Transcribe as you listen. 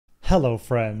Hello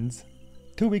friends!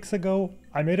 2 weeks ago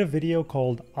I made a video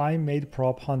called I Made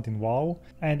Prop Hunt in WoW,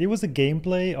 and it was a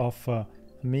gameplay of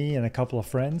me and a couple of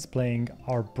friends playing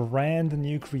our brand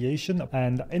new creation.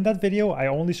 And in that video I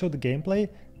only showed the gameplay,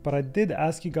 but I did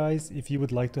ask you guys if you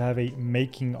would like to have a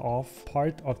making of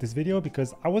part of this video,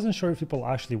 because I wasn't sure if people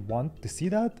actually want to see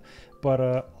that, but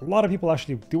a lot of people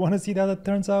actually do want to see that, it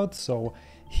turns out. So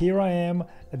here I am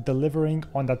delivering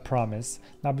on that promise.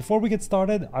 Now, before we get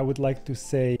started, I would like to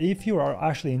say, if you are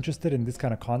actually interested in this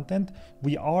kind of content,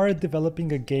 we are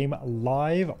developing a game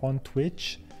live on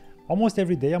Twitch. Almost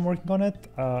every day I'm working on it.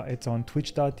 It's on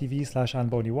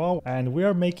twitch.tv/anbonywow, and we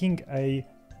are making a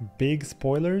big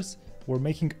spoilers. We're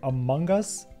making Among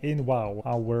Us in WoW.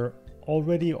 We're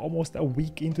already almost a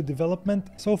week into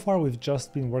development. So far we've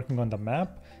just been working on the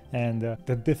map, and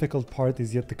the difficult part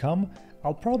is yet to come.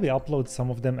 I'll probably upload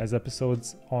some of them as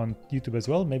episodes on YouTube as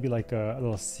well, maybe like a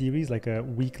little series, like a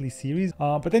weekly series.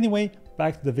 But anyway,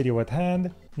 back to the video at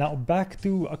hand. Now back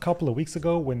to a couple of weeks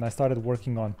ago when I started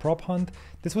working on Prop Hunt.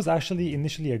 This was actually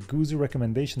initially a Guzu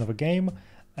recommendation of a game,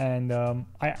 and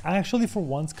I actually for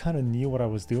once kind of knew what I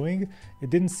was doing.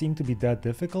 It didn't seem to be that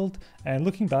difficult, and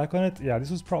looking back on it, yeah, this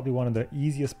was probably one of the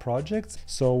easiest projects.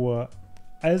 So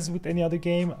as with any other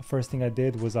game, first thing I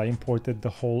did was I imported the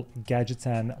whole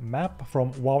Gadgetan map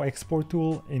from WoW export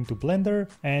tool into Blender,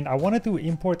 and I wanted to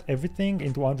import everything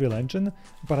into Unreal Engine,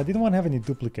 but I didn't want to have any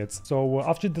duplicates. So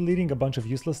after deleting a bunch of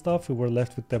useless stuff, we were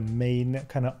left with the main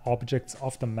kind of objects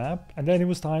of the map, and then it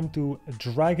was time to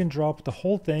drag and drop the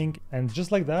whole thing, and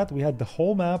just like that we had the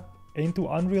whole map into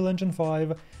Unreal Engine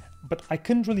 5. But I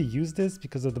couldn't really use this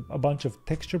because of a bunch of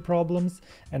texture problems,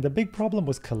 and the big problem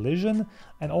was collision,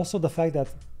 and also the fact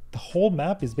that the whole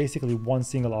map is basically one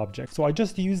single object. So I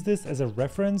just used this as a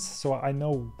reference so I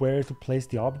know where to place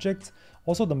the objects.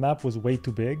 Also, the map was way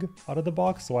too big out of the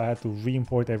box, so I had to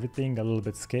re-import everything a little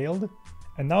bit scaled.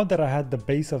 And now that I had the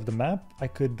base of the map, I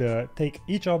could take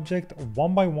each object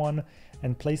one by one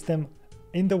and place them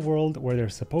in the world where they're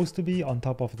supposed to be on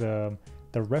top of the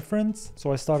reference.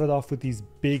 So I started off with these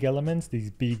big elements, these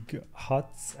big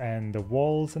huts and the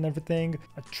walls and everything.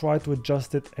 I tried to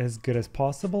adjust it as good as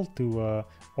possible to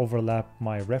overlap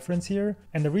my reference here.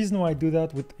 And the reason why I do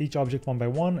that with each object one by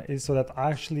one is so that I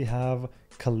actually have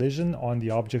collision on the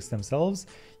objects themselves.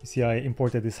 You see, I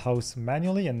imported this house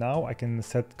manually, and now I can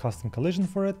set custom collision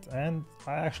for it, and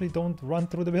I actually don't run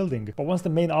through the building. But once the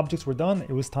main objects were done,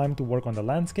 it was time to work on the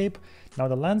landscape. Now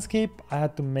the landscape I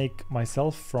had to make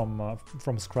myself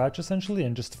from scratch essentially,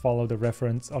 and just follow the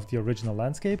reference of the original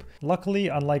landscape. Luckily,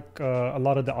 unlike a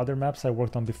lot of the other maps I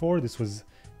worked on before, this was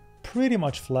pretty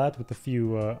much flat with a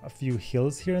few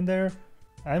hills here and there,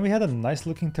 and we had a nice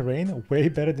looking terrain, way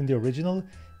better than the original.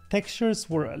 Textures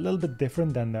were a little bit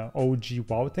different than the OG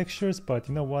WoW textures, but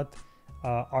you know what?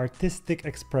 Artistic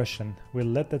expression, we'll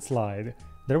let that slide.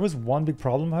 There was one big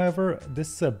problem, however.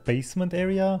 This basement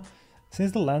area,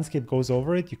 since the landscape goes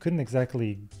over it, you couldn't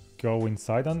exactly go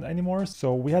inside on anymore,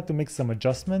 so we had to make some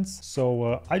adjustments.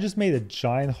 So I just made a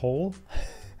giant hole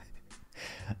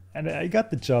and I got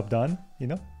the job done, you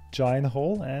know, giant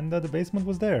hole, and the basement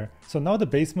was there. So now the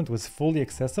basement was fully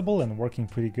accessible and working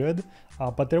pretty good,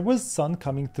 but there was sun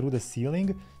coming through the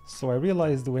ceiling, so I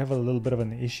realized we have a little bit of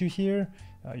an issue here.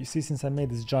 You see, since I made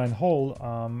this giant hole,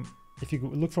 if you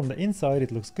look from the inside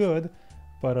it looks good,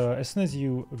 but as soon as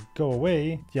you go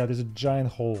away, yeah, there's a giant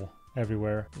hole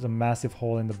everywhere. There's a massive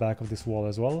hole in the back of this wall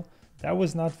as well. That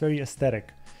was not very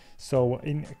aesthetic. So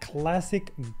in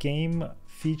classic game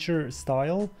feature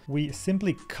style, we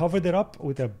simply covered it up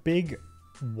with a big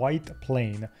white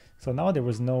plane. So now there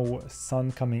was no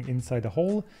sun coming inside the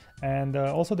hole, and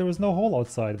also there was no hole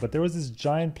outside, but there was this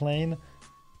giant plane.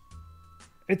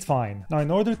 It's fine. Now, in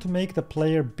order to make the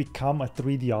player become a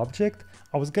 3D object,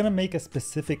 I was gonna make a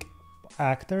specific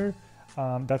actor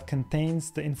that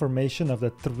contains the information of the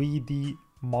 3D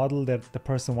model that the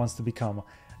person wants to become,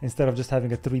 instead of just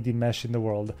having a 3D mesh in the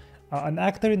world. An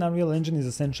actor in Unreal Engine is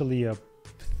essentially a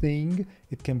thing.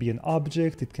 It can be an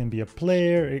object, it can be a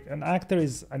player. An actor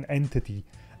is an entity.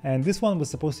 And this one was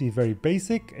supposed to be very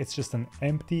basic. It's just an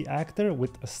empty actor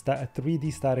with a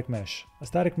 3D static mesh. A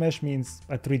static mesh means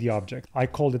a 3D object. I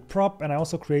called it prop, and I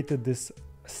also created this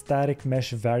static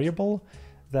mesh variable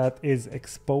that is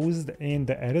exposed in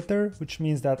the editor, which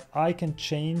means that I can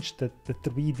change the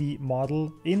 3D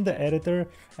model in the editor,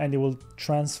 and it will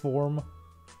transform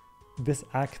this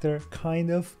actor kind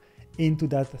of into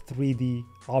that 3D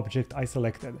object I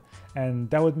selected. And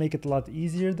that would make it a lot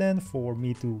easier then for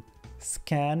me to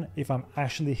scan if I'm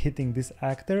actually hitting this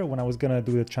actor when I was gonna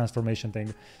do the transformation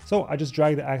thing. So I just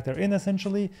drag the actor in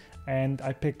essentially, and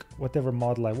I pick whatever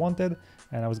model I wanted,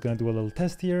 and I was gonna do a little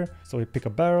test here. So we pick a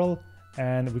barrel,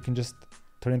 and we can just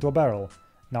turn into a barrel.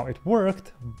 Now it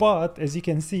worked, but as you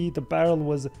can see, the barrel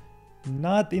was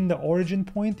not in the origin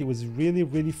point. It was really,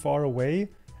 really far away.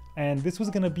 And this was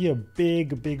gonna be a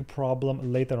big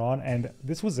problem later on. And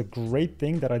this was a great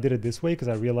thing that I did it this way, because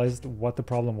I realized what the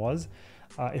problem was.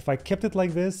 If I kept it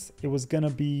like this, it was gonna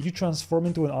be you transform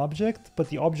into an object, but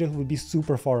the object would be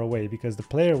super far away because the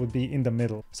player would be in the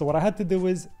middle. So what I had to do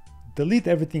is delete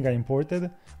everything I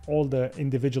imported, all the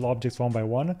individual objects one by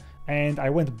one, and I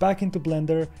went back into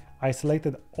Blender. I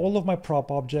selected all of my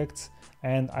prop objects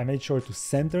and I made sure to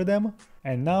center them.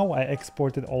 And now I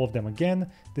exported all of them again.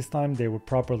 This time they were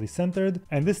properly centered,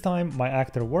 and this time my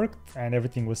actor worked and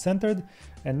everything was centered.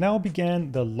 And now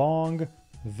began the long,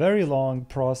 very long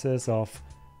process of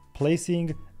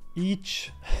placing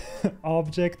each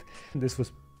object. This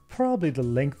was probably the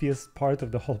lengthiest part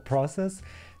of the whole process.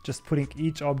 Just putting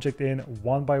each object in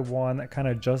one by one, kind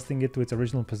of adjusting it to its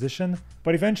original position.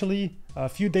 But eventually, a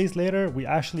few days later, we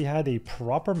actually had a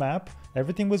proper map.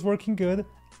 Everything was working good.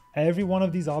 Every one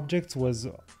of these objects was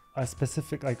a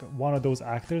specific, like one of those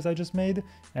actors I just made,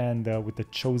 and with the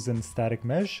chosen static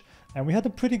mesh. And we had a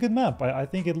pretty good map. I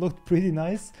think it looked pretty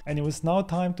nice. And it was now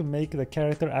time to make the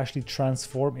character actually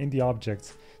transform in the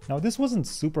objects. Now this wasn't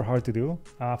super hard to do.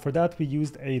 For that we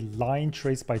used a line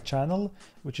trace by channel,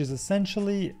 which is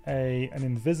essentially an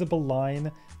invisible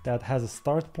line that has a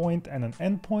start point and an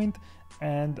end point.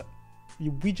 And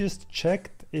we just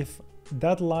checked if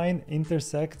that line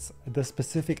intersects the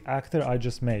specific actor I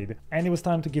just made. And it was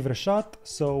time to give it a shot.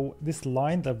 So this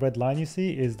line, the red line you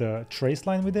see, is the trace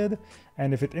line we did.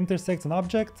 And if it intersects an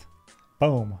object,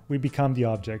 boom, we become the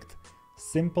object.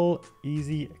 Simple,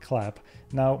 easy clap.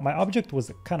 Now my object was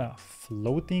kind of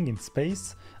floating in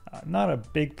space. Not a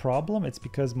big problem. It's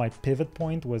because my pivot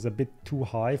point was a bit too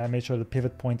high. I made sure the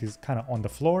pivot point is kind of on the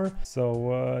floor.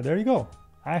 So there you go.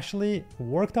 Actually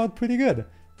worked out pretty good.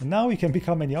 And now you can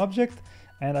become any object,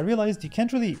 and I realized you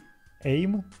can't really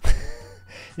aim.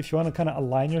 If you want to kind of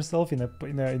align yourself in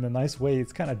a nice way,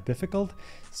 it's kind of difficult.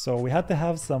 So we had to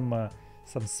have some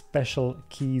special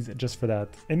keys just for that.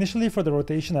 Initially for the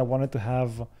rotation, I wanted to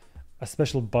have a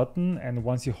special button, and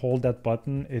once you hold that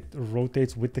button, it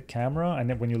rotates with the camera, and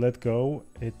then when you let go,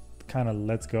 it kind of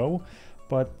lets go.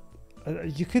 But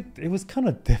it was kind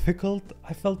of difficult,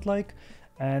 I felt like.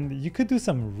 And you could do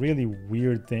some really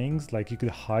weird things, like you could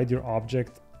hide your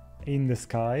object in the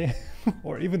sky,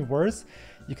 or even worse,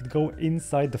 you could go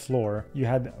inside the floor. You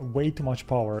had way too much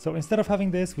power. So instead of having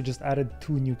this, we just added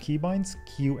two new keybinds,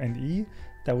 Q and E,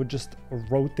 that would just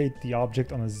rotate the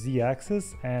object on a Z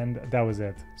axis, and that was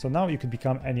it. So now you could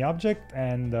become any object,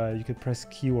 and you could press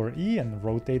Q or E and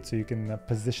rotate so you can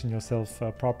position yourself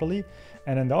properly,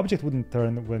 and then the object wouldn't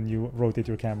turn when you rotate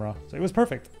your camera. So it was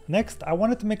perfect. Next, I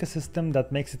wanted to make a system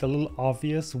that makes it a little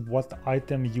obvious what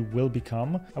item you will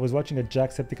become. I was watching a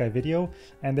Jacksepticeye video,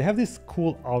 and they have this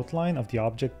cool outline of the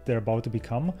object they're about to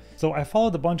become. So I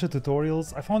followed a bunch of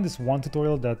tutorials. I found this one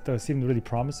tutorial that seemed really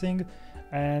promising,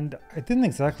 and it didn't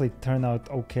exactly turn out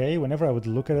okay. Whenever I would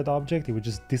look at that object, it would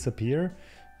just disappear.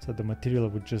 So the material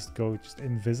would just go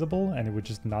invisible, and it would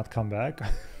just not come back.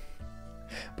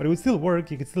 But it would still work.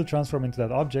 You could still transform into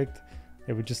that object.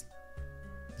 It would just,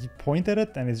 you point at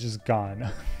it and it's just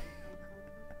gone.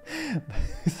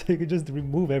 So you could just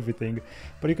remove everything,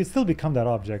 but you could still become that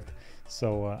object.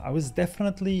 So I was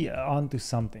definitely onto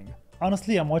something.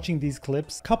 Honestly, I'm watching these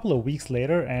clips a couple of weeks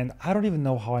later, and I don't even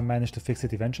know how I managed to fix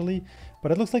it eventually,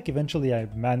 but it looks like eventually I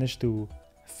managed to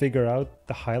figure out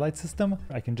the highlight system.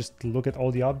 I can just look at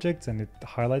all the objects and it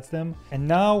highlights them. And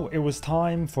now it was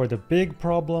time for the big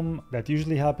problem that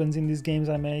usually happens in these games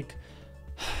I make.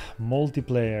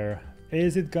 Multiplayer.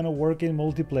 Is it gonna work in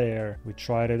multiplayer? We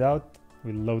tried it out,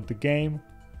 we load the game,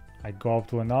 I go up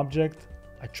to an object,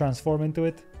 I transform into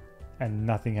it, and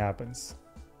nothing happens.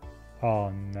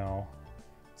 Oh no.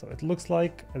 So it looks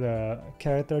like the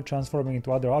character transforming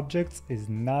into other objects is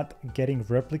not getting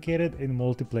replicated in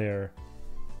multiplayer.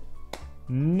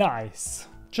 Nice!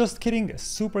 Just kidding,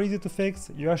 super easy to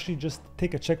fix. You actually just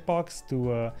take a checkbox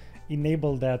to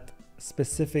enable that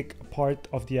specific part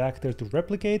of the actor to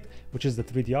replicate, which is the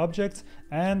 3D objects,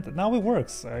 and now it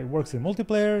works. It works in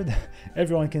multiplayer.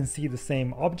 Everyone can see the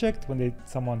same object when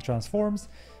someone transforms.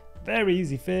 Very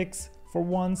easy fix for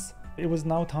once. It was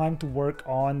now time to work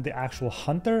on the actual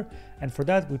hunter, and for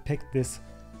that we picked this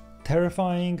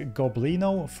terrifying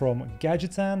Goblino from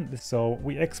Gadgetan. So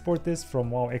we export this from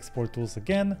WoW export tools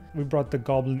again. We brought the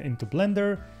goblin into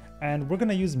Blender, And we're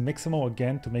gonna use Mixamo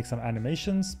again to make some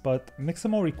animations, but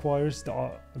Mixamo requires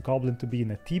the goblin to be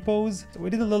in a T-pose. So we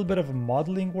did a little bit of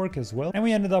modeling work as well, and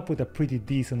we ended up with a pretty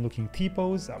decent looking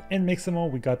T-pose. In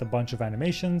Mixamo, we got a bunch of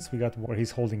animations. We got where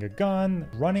he's holding a gun,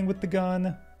 running with the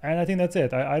gun, and I think that's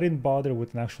it. I didn't bother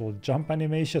with an actual jump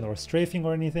animation or strafing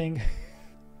or anything.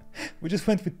 We just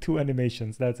went with 2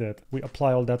 animations, that's it. We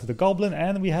apply all that to the goblin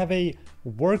and we have a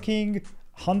working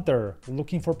hunter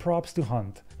looking for props to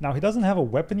hunt. Now he doesn't have a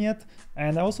weapon yet,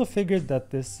 and I also figured that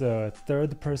this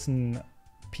third person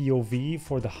POV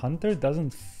for the hunter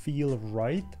doesn't feel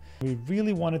right. We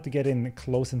really wanted to get in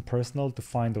close and personal to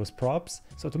find those props.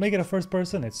 So to make it a first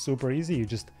person, it's super easy. You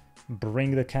just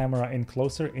bring the camera in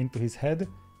closer into his head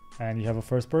and you have a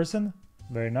first person.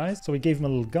 Very nice. So we gave him a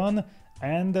little gun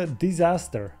and a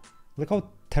disaster. Look how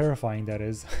terrifying that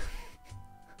is.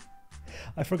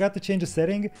 I forgot to change the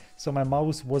setting, so my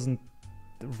mouse wasn't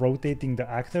rotating the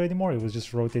actor anymore, it was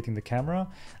just rotating the camera.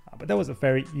 But that was a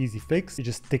very easy fix. You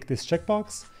just tick this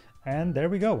checkbox and there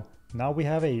we go. Now we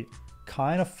have a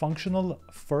kind of functional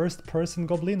first person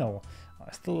Goblino.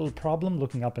 Still a little problem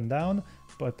looking up and down,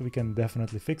 but we can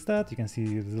definitely fix that. You can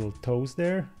see the little toes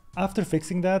there. After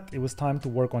fixing that, it was time to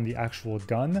work on the actual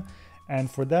gun. And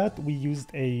for that, we used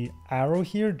a arrow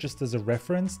here just as a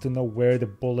reference to know where the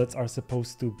bullets are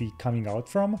supposed to be coming out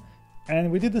from.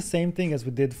 And we did the same thing as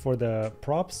we did for the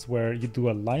props, where you do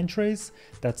a line trace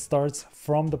that starts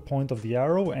from the point of the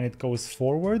arrow and it goes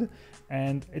forward.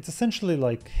 And it's essentially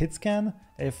like hit scan.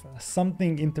 If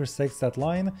something intersects that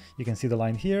line, you can see the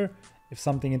line here. If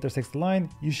something intersects the line,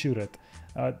 you shoot it.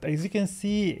 As you can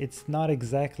see, it's not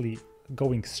exactly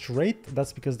going straight.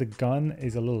 That's because the gun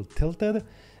is a little tilted.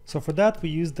 So for that, we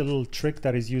used the little trick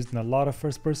that is used in a lot of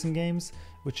first-person games,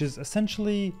 which is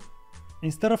essentially,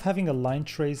 instead of having a line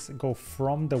trace go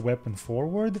from the weapon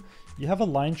forward, you have a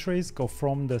line trace go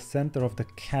from the center of the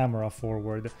camera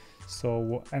forward.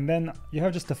 So, and then you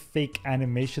have just a fake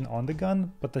animation on the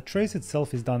gun, but the trace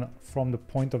itself is done from the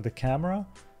point of the camera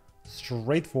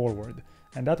straight forward.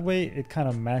 And that way it kind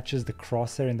of matches the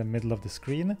crosshair in the middle of the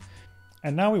screen.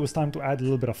 And now it was time to add a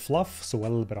little bit of fluff, so a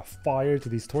little bit of fire to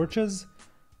these torches.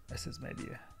 This is maybe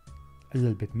a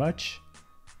little bit much,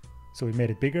 so we made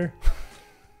it bigger.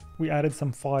 We added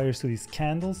some fires to these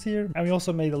candles here, and we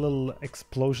also made a little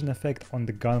explosion effect on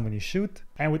the gun when you shoot.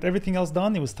 And with everything else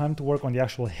done, it was time to work on the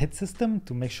actual hit system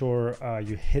to make sure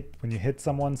when you hit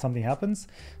someone, something happens.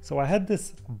 So I had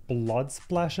this blood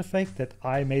splash effect that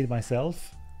I made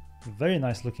myself. Very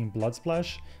nice looking blood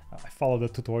splash. I followed the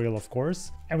tutorial, of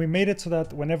course, and we made it so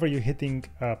that whenever you're hitting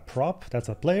a prop that's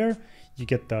a player, you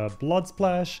get the blood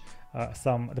splash,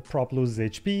 the prop loses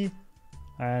HP,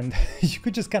 and you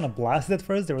could just kind of blast it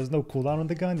first. There was no cooldown on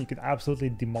the gun, you could absolutely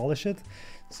demolish it.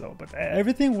 So, but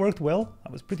everything worked well.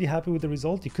 I was pretty happy with the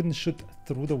result. You couldn't shoot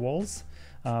through the walls,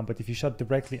 but if you shot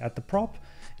directly at the prop,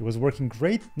 it was working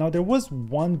great. Now there was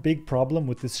one big problem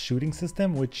with this shooting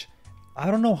system, which I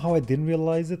don't know how I didn't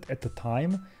realize it at the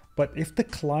time, but if the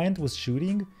client was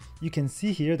shooting, you can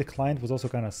see here the client was also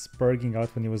kind of spurging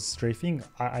out when he was strafing.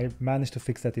 I managed to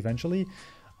fix that eventually,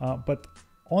 but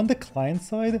on the client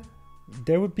side,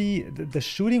 there would be, the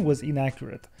shooting was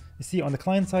inaccurate. You see, on the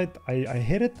client side, I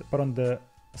hit it, but on the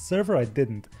server, I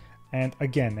didn't. And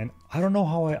again, and I don't know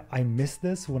how I missed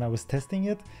this when I was testing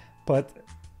it, but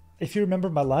if you remember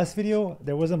my last video,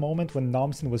 there was a moment when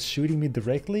Nomsen was shooting me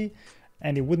directly,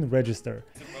 and it wouldn't register.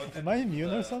 Am I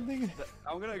immune or something?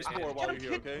 I'm gonna explore while you're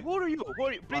here, okay? Who are you?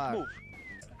 Please move.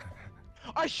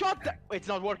 I shot that! Wait, it's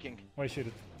not working. Why shoot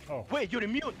it? Oh. Wait, you're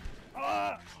immune!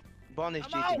 Bon is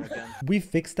cheating again. We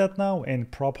fixed that now in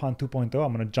Prop Hunt 2.0.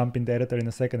 I'm gonna jump in the editor in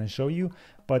a second and show you.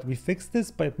 But we fixed this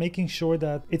by making sure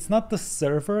that it's not the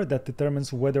server that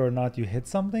determines whether or not you hit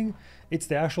something. It's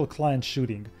the actual client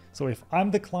shooting. So if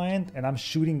I'm the client and I'm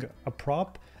shooting a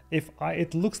prop, if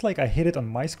it looks like I hit it on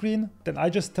my screen, then I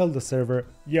just tell the server,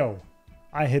 yo,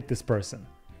 I hit this person.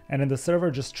 And then the server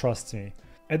just trusts me.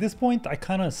 At this point, I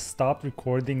kind of stopped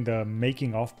recording the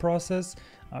making of process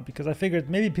because I figured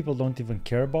maybe people don't even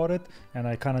care about it, and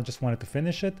I kind of just wanted to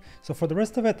finish it. So for the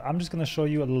rest of it, I'm just going to show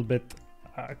you a little bit,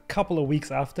 a couple of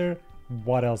weeks after,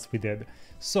 what else we did.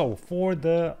 So for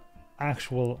the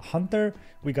actual hunter,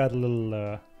 we got a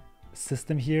little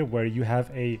system here where you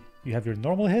have your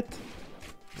normal hit,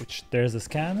 which there's the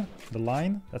scan, the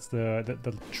line, that's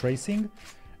the tracing.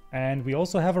 And we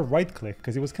also have a right click,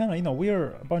 because it was kind of, you know, we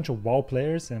are a bunch of WoW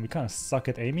players and we kind of suck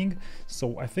at aiming.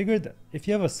 So I figured if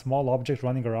you have a small object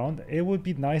running around, it would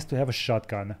be nice to have a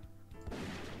shotgun.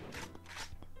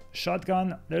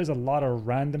 Shotgun, there's a lot of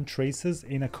random traces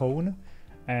in a cone,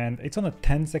 and it's on a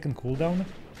 10-second cooldown.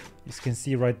 You can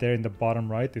see right there in the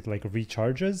bottom right, it like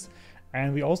recharges.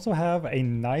 And we also have a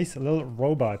nice little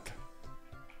robot.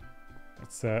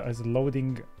 It's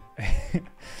loading.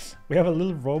 We have a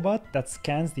little robot that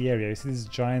scans the area. You see this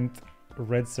giant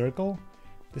red circle?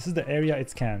 This is the area it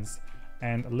scans.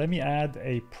 And let me add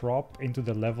a prop into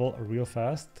the level real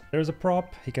fast. There's a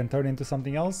prop, he can turn into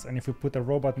something else, and if we put a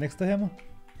robot next to him...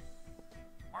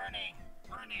 Warning!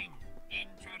 Warning!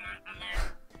 Intruder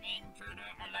alert! Intruder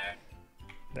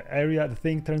alert! The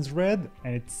thing turns red,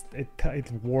 and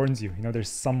it warns you, you know, there's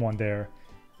someone there,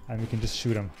 and we can just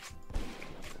shoot him.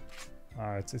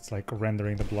 It's like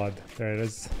rendering the blood. There it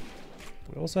is.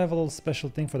 We also have a little special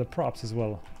thing for the props as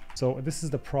well. So this is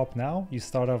the prop now. You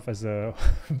start off as a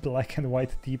black and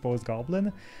white T-pose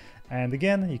goblin. And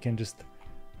again, you can just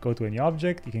go to any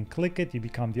object, you can click it, you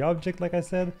become the object like I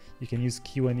said. You can use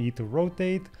Q and E to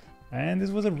rotate. And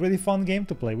this was a really fun game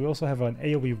to play. We also have an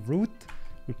AoE route.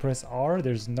 We press R,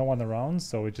 there's no one around,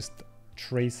 so it just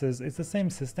traces. It's the same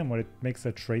system where it makes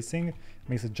a tracing,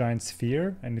 makes a giant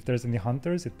sphere, and if there's any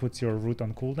hunters, it puts your route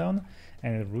on cooldown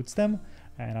and it roots them.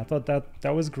 And I thought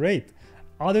that was great.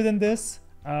 Other than this,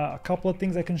 a couple of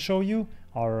things I can show you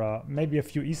are maybe a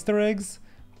few Easter eggs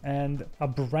and a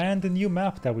brand new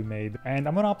map that we made. And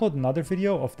I'm gonna upload another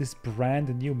video of this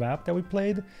brand new map that we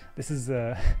played. This is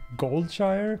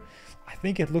Goldshire. I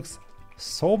think it looks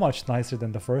so much nicer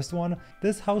than the first one.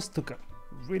 This house took a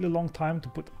really long time to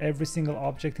put every single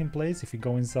object in place. If you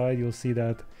go inside, you'll see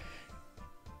that,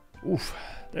 oof,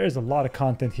 there's a lot of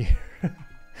content here.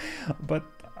 But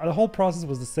the whole process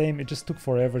was the same. It just took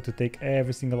forever to take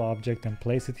every single object and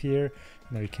place it here.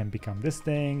 You know, you can become this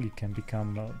thing, you can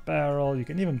become a barrel, you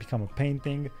can even become a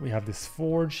painting. We have this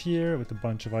forge here with a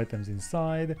bunch of items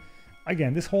inside.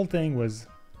 Again, this whole thing was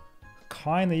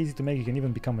kind of easy to make. You can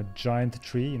even become a giant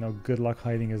tree, you know, good luck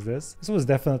hiding as this. This was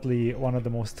definitely one of the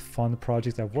most fun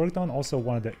projects I've worked on, also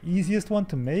one of the easiest one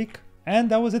to make. And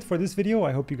that was it for this video.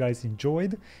 I hope you guys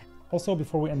enjoyed. Also,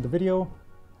 before we end the video,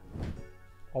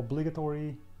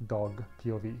 obligatory dog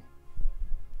POV.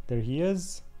 There he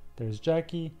is, there's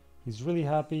Jackie, he's really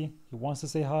happy, he wants to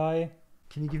say hi.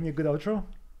 Can you give me a good outro?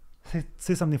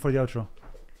 Say something for the outro.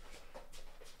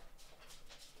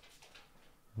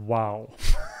 Wow.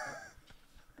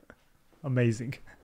 Amazing.